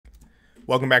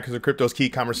Welcome back to the Crypto's Key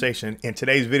conversation. In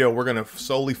today's video, we're going to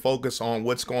solely focus on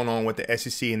what's going on with the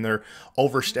SEC and their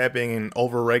overstepping and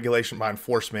over-regulation by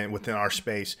enforcement within our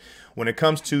space. When it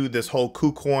comes to this whole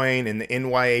KuCoin and the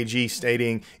NYAG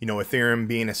stating, Ethereum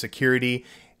being a security,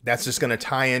 that's just going to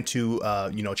tie into,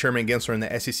 Chairman Gensler and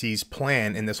the SEC's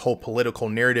plan and this whole political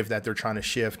narrative that they're trying to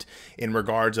shift in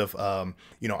regards of,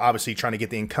 obviously trying to get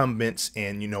the incumbents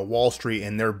and, Wall Street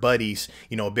and their buddies,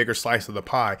 a bigger slice of the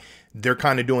pie. They're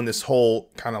kind of doing this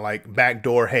whole kind of like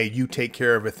backdoor, hey, you take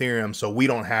care of Ethereum so we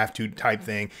don't have to type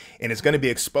thing. And it's going to be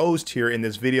exposed here in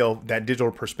this video that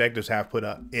Digital Perspectives have put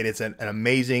up. It is an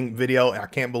amazing video. I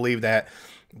can't believe that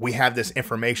we have this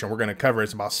information we're going to cover.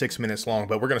 It's about 6 minutes long,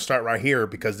 but we're going to start right here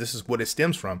because this is what it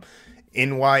stems from.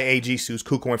 NYAG sues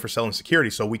KuCoin for selling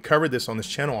securities. So we covered this on this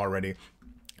channel already.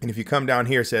 And if you come down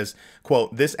here, it says,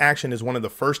 quote, this action is one of the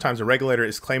first times a regulator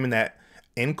is claiming that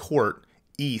in court,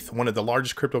 ETH, one of the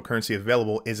largest cryptocurrency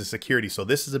available, is a security. So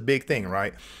this is a big thing,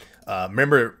 right?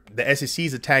 Remember, the SEC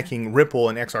is attacking Ripple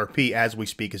and XRP as we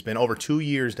speak. It's been over 2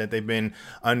 years that they've been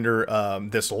under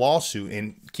this lawsuit.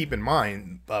 And keep in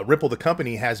mind, Ripple, the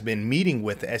company, has been meeting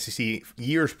with the SEC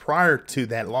years prior to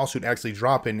that lawsuit actually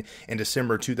dropping in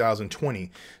December 2020.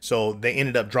 So they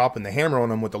ended up dropping the hammer on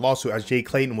them with the lawsuit as Jay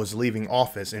Clayton was leaving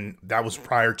office. And that was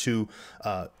prior to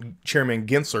Chairman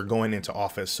Gensler going into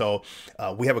office. So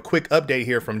we have a quick update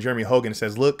here from Jeremy Hogan. It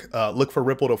says, look for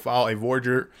Ripple to file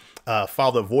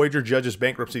the Voyager judge's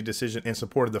bankruptcy decision in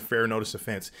support of the fair notice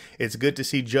offense. It's good to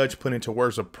see judge put into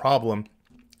words a problem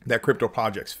that crypto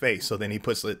projects face. So then he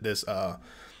puts this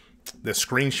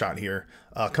screenshot here.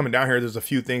 Coming down here, there's a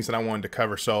few things that I wanted to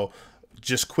cover. So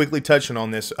just quickly touching on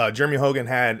this, Jeremy Hogan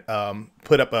had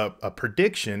put up a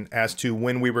prediction as to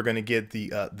when we were going to get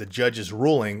the judge's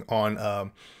ruling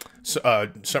on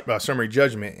summary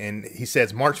judgment, and he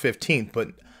says March 15th, but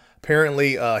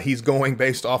apparently, he's going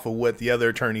based off of what the other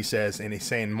attorney says, and he's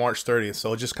saying March 30th.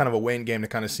 So just kind of a waiting game to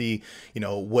kind of see,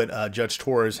 what Judge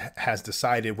Torres has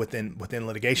decided within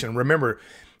litigation. Remember,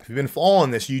 if you've been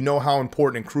following this, you know how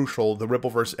important and crucial the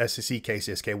Ripple versus SEC case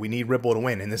is. Okay, we need Ripple to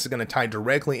win, and this is going to tie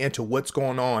directly into what's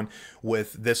going on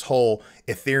with this whole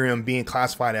Ethereum being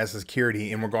classified as a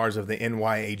security in regards of the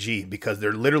NYAG, because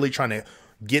they're literally trying to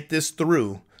get this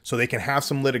through so they can have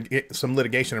some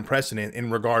litigation and precedent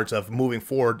in regards of moving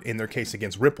forward in their case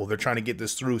against Ripple. They're trying to get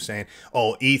this through, saying,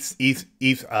 oh, ETH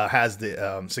has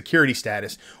the security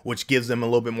status, which gives them a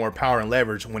little bit more power and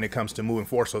leverage when it comes to moving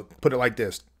forward. So put it like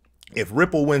this. If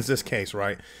Ripple wins this case,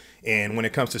 right, and when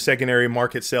it comes to secondary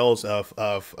market sales of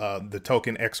the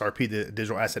token XRP, the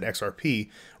digital asset XRP,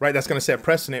 right, that's going to set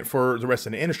precedent for the rest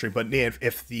of the industry. But then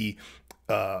if the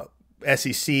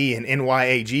SEC and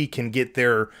NYAG can get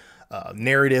their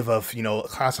narrative of,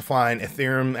 classifying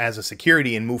Ethereum as a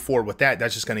security and move forward with that,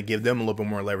 that's just going to give them a little bit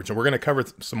more leverage. And we're going to cover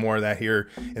some more of that here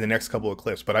in the next couple of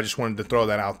clips, but I just wanted to throw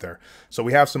that out there. So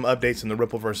we have some updates in the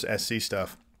Ripple versus SC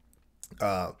stuff.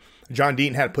 John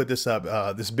Deaton had put this up.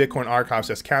 This Bitcoin archive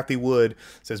says, Kathy Wood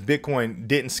says Bitcoin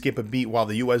didn't skip a beat while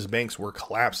the U.S. banks were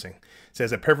collapsing. It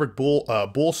says a perfect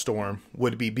bull storm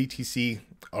would be BTC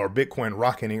or Bitcoin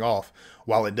rocketing off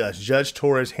while it does. Judge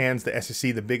Torres hands the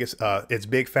SEC the biggest, its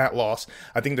big fat loss.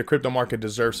 I think the crypto market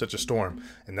deserves such a storm.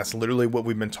 And that's literally what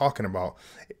we've been talking about.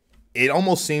 It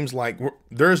almost seems like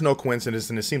there is no coincidence,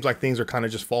 and it seems like things are kind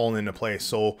of just falling into place.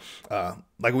 So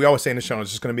like we always say in the channel,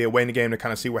 it's just going to be a waiting game to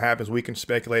kind of see what happens. We can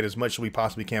speculate as much as we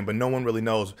possibly can, but no one really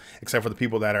knows except for the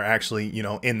people that are actually,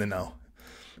 in the know.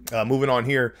 Moving on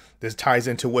here, this ties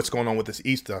into what's going on with this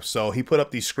ETH stuff. So he put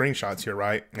up these screenshots here,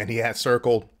 right? And he had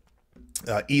circled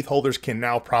ETH holders can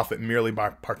now profit merely by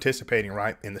participating,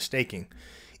 right, in the staking.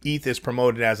 ETH is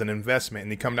promoted as an investment.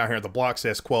 And he come down here, the block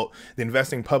says, quote, the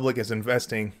investing public is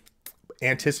investing,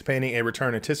 anticipating a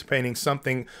return, anticipating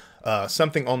something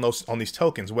on these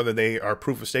tokens, whether they are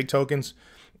proof of stake tokens,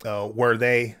 where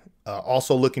they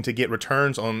also looking to get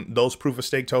returns on those proof of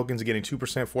stake tokens, getting 2%,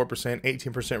 4%,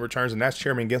 18% returns. And that's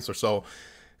Chairman Gensler. So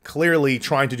clearly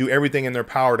trying to do everything in their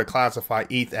power to classify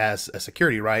ETH as a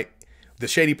security, right? The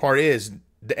shady part is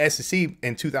the SEC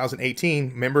in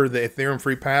 2018, remember the Ethereum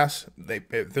free pass,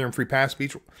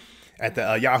 speech at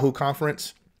the Yahoo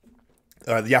conference,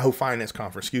 the Yahoo Finance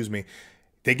conference, excuse me.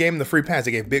 They gave them the free pass.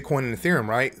 They gave Bitcoin and Ethereum,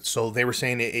 right? So they were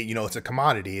saying it's a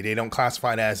commodity. They don't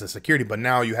classify it as a security. But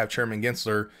now you have Chairman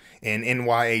Gensler and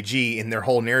NYAG in their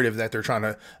whole narrative that they're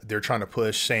trying to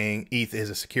push, saying ETH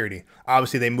is a security.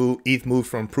 Obviously, ETH moved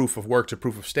from proof of work to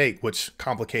proof of stake, which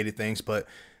complicated things. But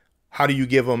how do you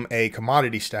give them a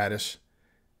commodity status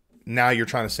now you're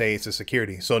trying to say it's a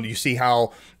security. So you see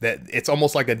how that it's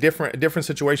almost like a different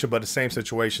situation, but the same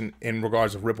situation in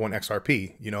regards of Ripple and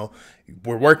XRP. You know,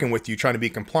 we're working with you trying to be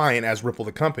compliant as Ripple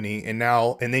the company, and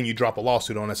then you drop a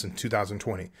lawsuit on us in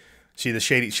 2020. See the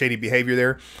shady behavior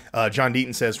there? John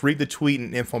Deaton says, read the tweet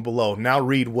and info below. Now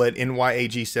read what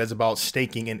NYAG says about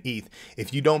staking in ETH.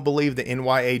 If you don't believe the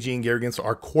NYAG and Gary Gensler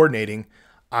are coordinating,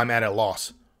 I'm at a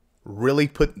loss. Really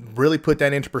put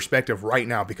that into perspective right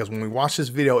now, because when we watch this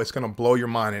video, it's going to blow your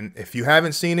mind. And if you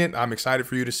haven't seen it, I'm excited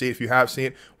for you to see it. If you have seen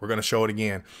it, we're going to show it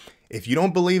again. If you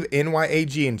don't believe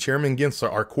NYAG and Chairman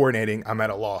Gensler are coordinating, I'm at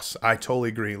a loss. I totally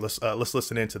agree. Let's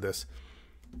listen into this.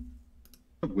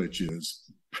 Which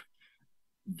is,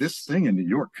 this thing in New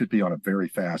York could be on a very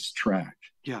fast track.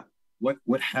 Yeah.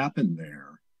 What happened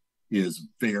there is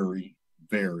very,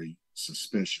 very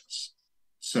suspicious.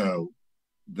 So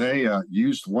they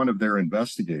used one of their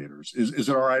investigators. Is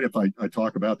it all right if I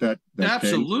talk about that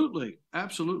Absolutely. case?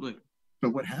 Absolutely. But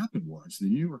what happened was the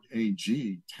New York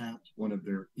AG tapped one of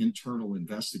their internal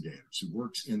investigators who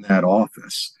works in that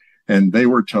office, and they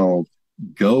were told,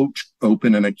 go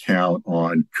open an account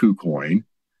on KuCoin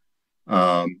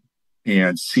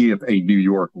and see if a New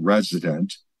York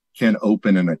resident can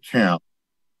open an account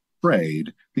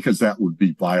trade, because that would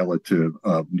be violative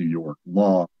of New York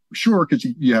law. Sure, because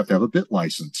you have to have a bit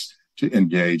license to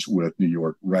engage with New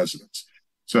York residents.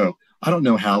 So I don't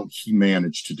know how he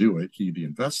managed to do it, he, the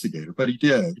investigator, but he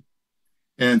did.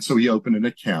 And so he opened an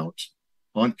account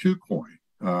on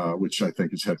KuCoin, which I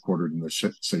think is headquartered in the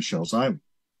Seychelles Island.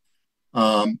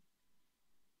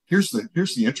 Here's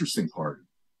the interesting part,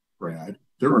 Brad.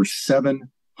 There are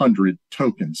 700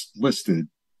 tokens listed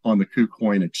on the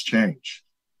KuCoin exchange.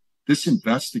 This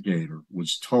investigator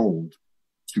was told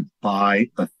to buy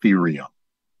Ethereum,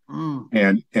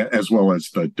 and as well as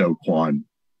the Do Kwon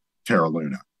Terra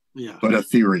Luna. Yeah. But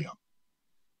Ethereum.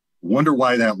 Wonder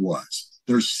why that was.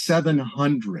 There's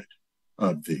 700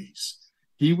 of these.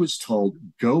 He was told,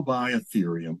 go buy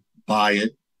Ethereum, buy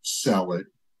it, sell it,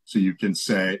 so you can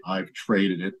say, I've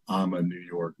traded it, I'm a New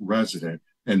York resident,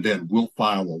 and then we'll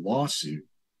file a lawsuit.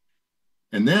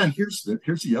 And then here's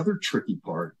the other tricky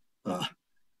part,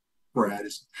 Brad,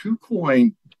 is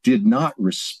KuCoin did not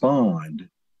respond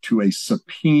to a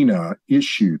subpoena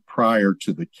issued prior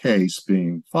to the case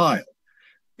being filed.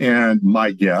 And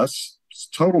my guess,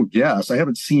 total guess, I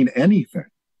haven't seen anything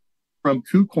from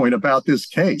KuCoin about this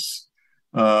case.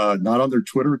 Not on their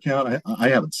Twitter account. I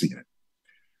haven't seen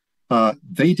it.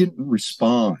 They didn't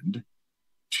respond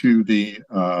to the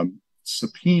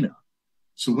subpoena.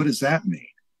 So what does that mean?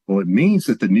 Well, it means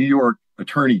that the New York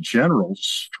Attorney General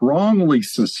strongly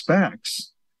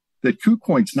suspects that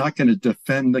KuCoin's not going to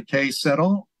defend the case at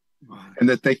all. Wow. And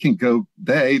that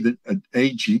the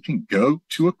AG can go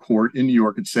to a court in New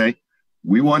York and say,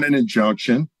 we want an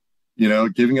injunction,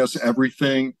 giving us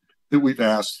everything that we've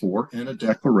asked for, and a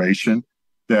declaration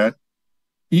that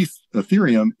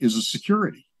Ethereum is a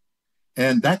security.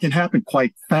 And that can happen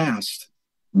quite fast,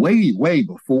 way, way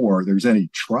before there's any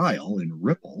trial in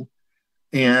Ripple.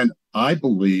 And I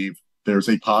believe there's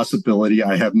a possibility.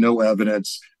 I have no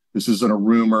evidence. This isn't a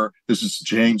rumor. This is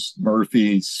James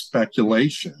Murphy's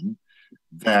speculation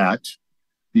that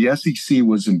the SEC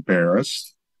was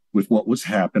embarrassed with what was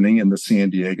happening in the San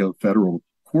Diego federal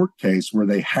court case, where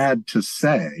they had to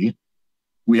say,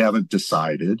 we haven't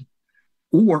decided,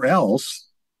 or else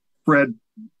Fred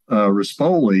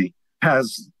Rispoli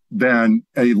has then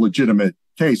a legitimate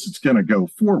case that's going to go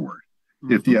forward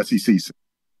if the SEC says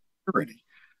security.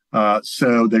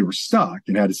 So they were stuck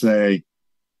and had to say,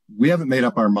 we haven't made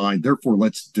up our mind, therefore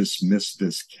let's dismiss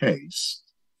this case.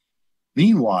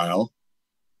 Meanwhile,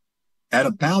 at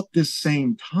about this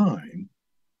same time,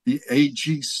 the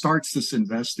AG starts this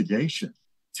investigation,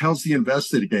 tells the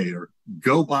investigator,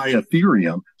 go buy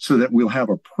Ethereum so that we'll have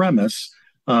a premise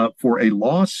for a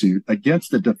lawsuit against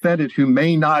the defendant who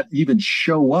may not even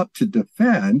show up to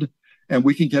defend, and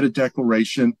we can get a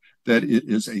declaration that it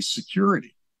is a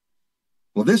security.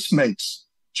 Well, this makes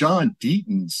John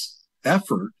Deaton's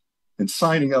effort in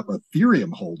signing up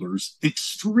Ethereum holders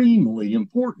extremely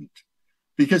important,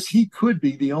 because he could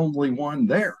be the only one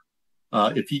there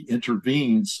if he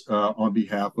intervenes on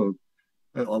behalf of,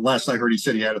 last I heard he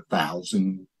said he had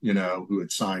 1,000, who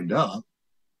had signed up.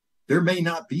 There may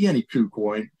not be any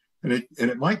KuCoin, and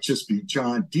it might just be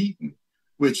John Deaton,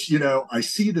 which, I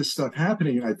see this stuff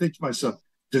happening and I think to myself,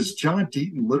 does John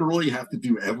Deaton literally have to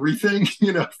do everything,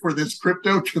 for this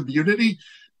crypto community?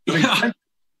 I mean,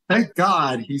 thank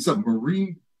God he's a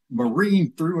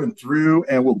Marine through and through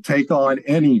and will take on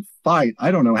any fight.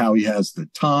 I don't know how he has the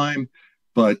time,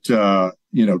 but,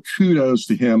 kudos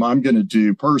to him. I'm going to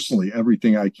do personally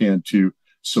everything I can to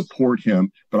support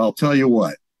him. But I'll tell you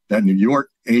what, that New York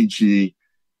AG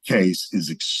case is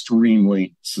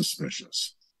extremely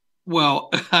suspicious. Well,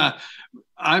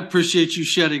 I appreciate you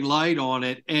shedding light on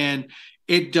it. And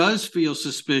it does feel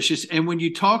suspicious. And when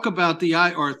you talk about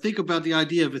think about the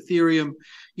idea of Ethereum,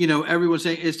 everyone's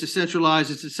saying it's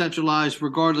decentralized,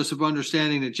 regardless of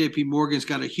understanding that JP Morgan's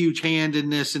got a huge hand in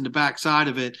this in the backside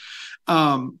of it.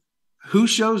 Who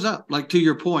shows up? Like, to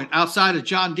your point, outside of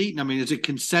John Deaton, I mean, is it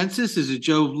consensus? Is it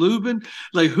Joe Lubin?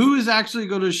 Like, who is actually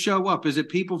going to show up? Is it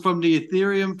people from the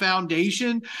Ethereum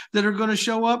Foundation that are going to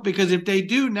show up? Because if they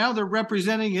do, now they're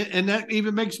representing it. And that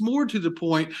even makes more to the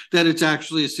point that it's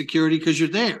actually a security because you're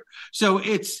there. So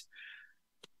it's.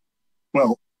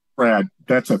 Well, Brad,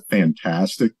 that's a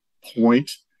fantastic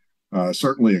point.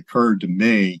 Certainly occurred to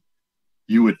me.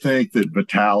 You would think that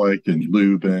Vitalik and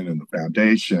Lubin and the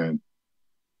foundation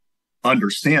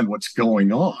understand what's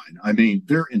going on. I mean,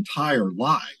 their entire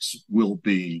lives will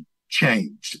be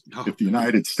changed if the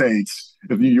United States,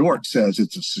 if New York says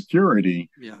it's a security.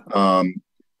 Yeah.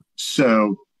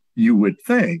 So you would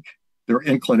think their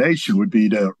inclination would be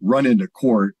to run into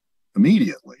court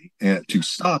immediately and to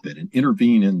stop it and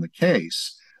intervene in the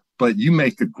case. But you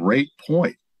make a great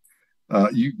point.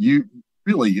 You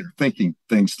really are thinking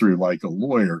things through like a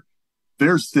lawyer.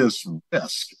 There's this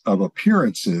risk of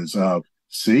appearances of,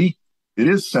 see, it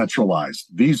is centralized.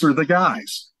 These are the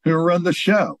guys who run the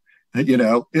show.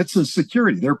 It's a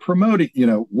security. They're promoting,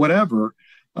 whatever.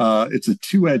 It's a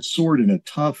two-edged sword and a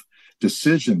tough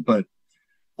decision. But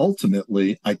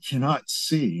ultimately, I cannot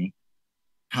see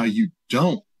how you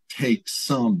don't take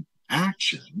some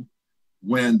action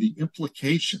when the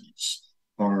implications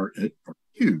are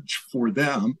huge for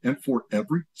them and for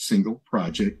every single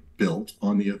project built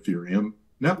on the Ethereum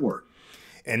network.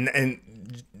 And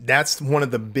that's one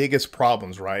of the biggest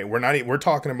problems, right? We're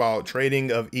talking about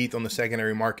trading of ETH on the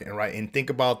secondary market, right? And think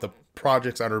about the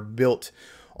projects that are built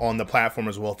on the platform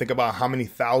as well. Think about how many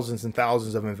thousands and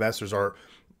thousands of investors are,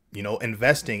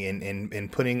 investing in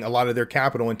putting a lot of their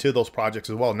capital into those projects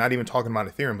as well. Not even talking about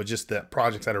Ethereum, but just the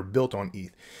projects that are built on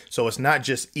ETH. So it's not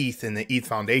just ETH and the ETH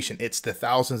Foundation. It's the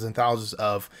thousands and thousands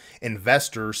of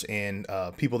investors and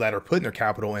people that are putting their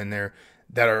capital in there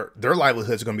that are their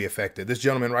livelihoods are going to be affected. This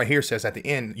gentleman right here says at the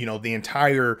end, the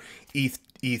entire ETH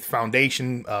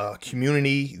Foundation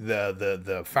community,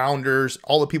 the founders,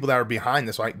 all the people that are behind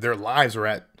this, like their lives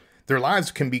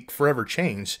can be forever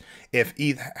changed if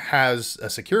ETH has a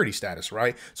security status,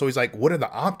 right? So he's like, what are the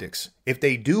optics if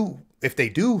they do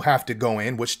have to go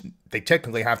in, which they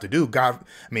technically have to do?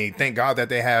 Thank God that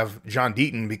they have John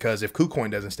Deaton, because if KuCoin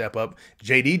doesn't step up,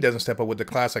 JD doesn't step up with the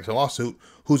class action lawsuit,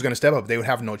 who's going to step up? They would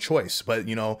have no choice. But at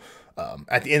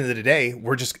the end of the day,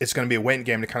 it's going to be a waiting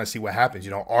game to kind of see what happens.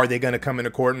 Are they going to come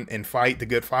into court and fight the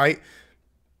good fight?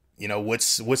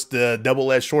 What's the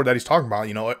double-edged sword that he's talking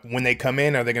about? When they come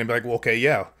in, are they going to be like, well, okay,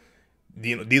 yeah,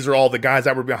 these are all the guys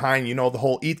that were behind, the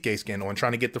whole ETHGate scandal and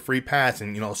trying to get the free pass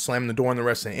and, slam the door on the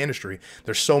rest of the industry.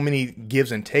 There's so many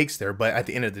gives and takes there, but at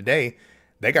the end of the day,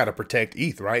 they got to protect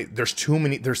ETH, right? There's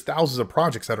thousands of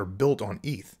projects that are built on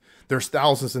ETH. There's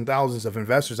thousands and thousands of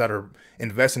investors that are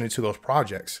investing into those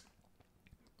projects.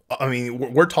 I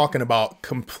mean, we're talking about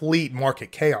complete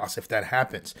market chaos if that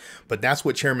happens. But that's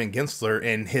what Chairman Gensler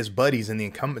and his buddies and the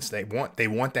incumbents, they want. They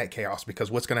want that chaos, because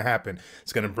what's going to happen?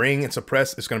 It's going to bring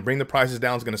the prices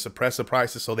down. It's going to suppress the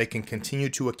prices so they can continue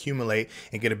to accumulate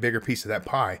and get a bigger piece of that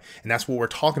pie. And that's what we're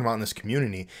talking about in this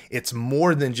community. It's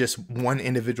more than just one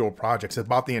individual project. It's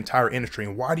about the entire industry.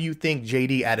 And why do you think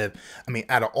JD,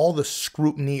 out of all the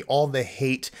scrutiny, all the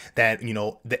hate that,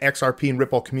 the XRP and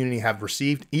Ripple community have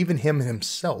received, even him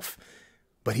himself,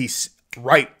 but he's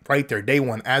right there, day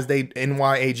one, as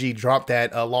NYAG dropped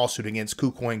that lawsuit against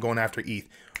KuCoin going after ETH,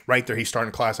 right there, he's starting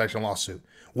a class action lawsuit.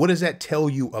 What does that tell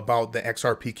you about the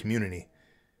XRP community?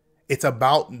 It's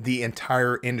about the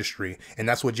entire industry, and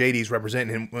that's what JD's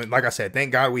representing. And like I said,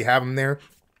 thank God we have him there.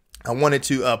 I wanted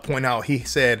to point out, he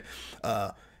said,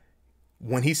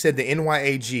 when he said the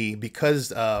NYAG,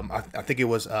 because I think it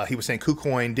was, he was saying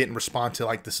KuCoin didn't respond to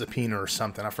like the subpoena or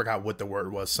something. I forgot what the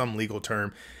word was, some legal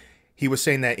term. He was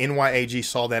saying that NYAG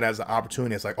saw that as an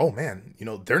opportunity. It's like, oh man,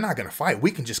 they're not going to fight.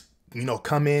 We can just,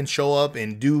 come in, show up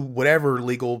and do whatever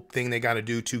legal thing they got to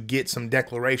do to get some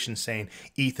declaration saying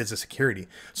ETH is a security.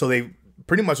 So they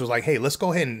pretty much was like, hey, let's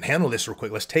go ahead and handle this real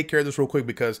quick. Let's take care of this real quick,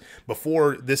 because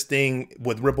before this thing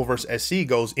with Ripple versus SC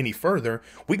goes any further,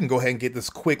 we can go ahead and get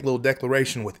this quick little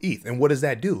declaration with ETH. And what does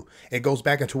that do? It goes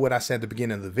back into what I said at the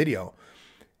beginning of the video.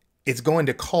 It's going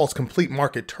to cause complete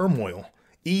market turmoil.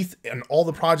 ETH and all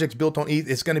the projects built on ETH,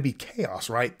 it's going to be chaos,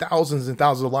 right? Thousands and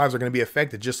thousands of lives are going to be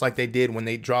affected, just like they did when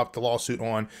they dropped the lawsuit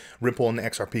on Ripple and the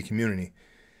XRP community.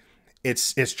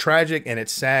 it's tragic and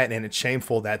it's sad and it's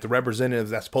shameful that the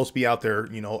representatives that's supposed to be out there,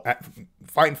 you know,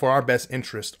 fighting for our best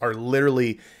interest are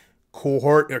literally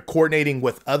coordinating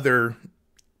with other,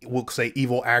 we'll say,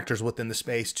 evil actors within the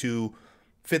space to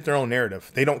fit their own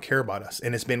narrative. They don't care about us,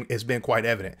 and it's been quite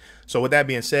evident. So with that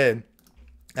being said,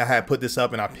 I had put this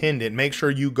up and I pinned it. Make sure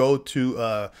you go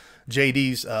to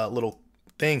JD's little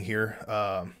thing here,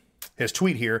 his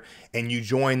tweet here, and you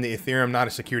join the Ethereum not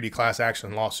a security class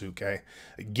action lawsuit. Okay,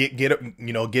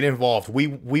 get involved.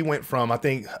 We went from, I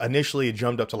think initially it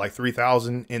jumped up to like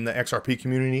 3,000 in the XRP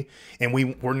community, and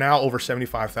we're now over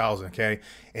 75,000. Okay,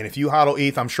 and if you hodl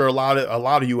ETH, I'm sure a lot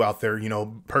of you out there, you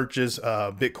know, purchase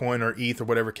Bitcoin or ETH or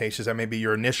whatever cases that may be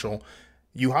your initial.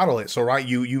 You hodl it, so right,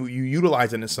 you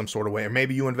utilize it in some sort of way, or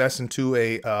maybe you invest into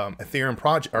a Ethereum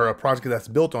project or a project that's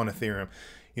built on Ethereum.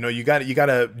 You know, you got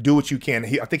to do what you can.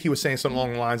 I think he was saying something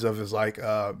along the lines of is like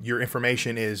your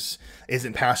information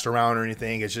isn't passed around or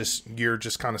anything. It's just you're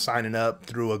just kind of signing up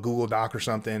through a Google Doc or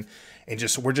something,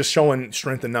 and we're just showing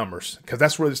strength in numbers, because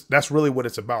that's really what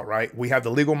it's about, right? We have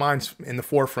the legal minds in the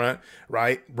forefront,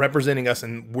 right, representing us,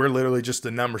 and we're literally just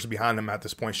the numbers behind them at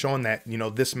this point, showing that, you know,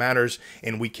 this matters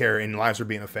and we care and lives are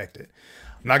being affected.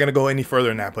 I'm not going to go any further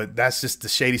than that, but that's just the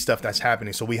shady stuff that's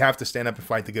happening. So we have to stand up and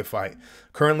fight the good fight.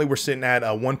 Currently, we're sitting at a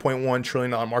 $1.1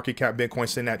 trillion market cap. Bitcoin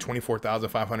sitting at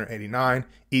 24,589.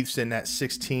 ETH sitting at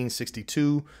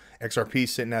 1662. XRP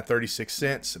sitting at 36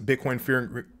 cents. Bitcoin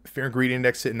Fear and Greed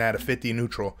Index sitting at a 50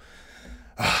 neutral.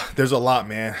 There's a lot,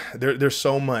 man. There's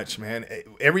so much, man.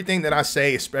 Everything that I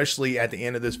say, especially at the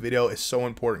end of this video, is so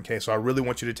important, okay? So I really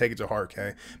want you to take it to heart,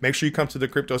 okay? Make sure you come to the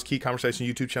Crypto is Key Conversation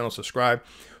YouTube channel, subscribe,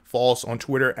 follow us on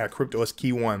Twitter at Crypto is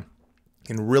Key 1,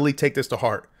 and really take this to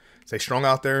heart. Stay strong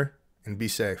out there and be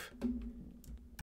safe.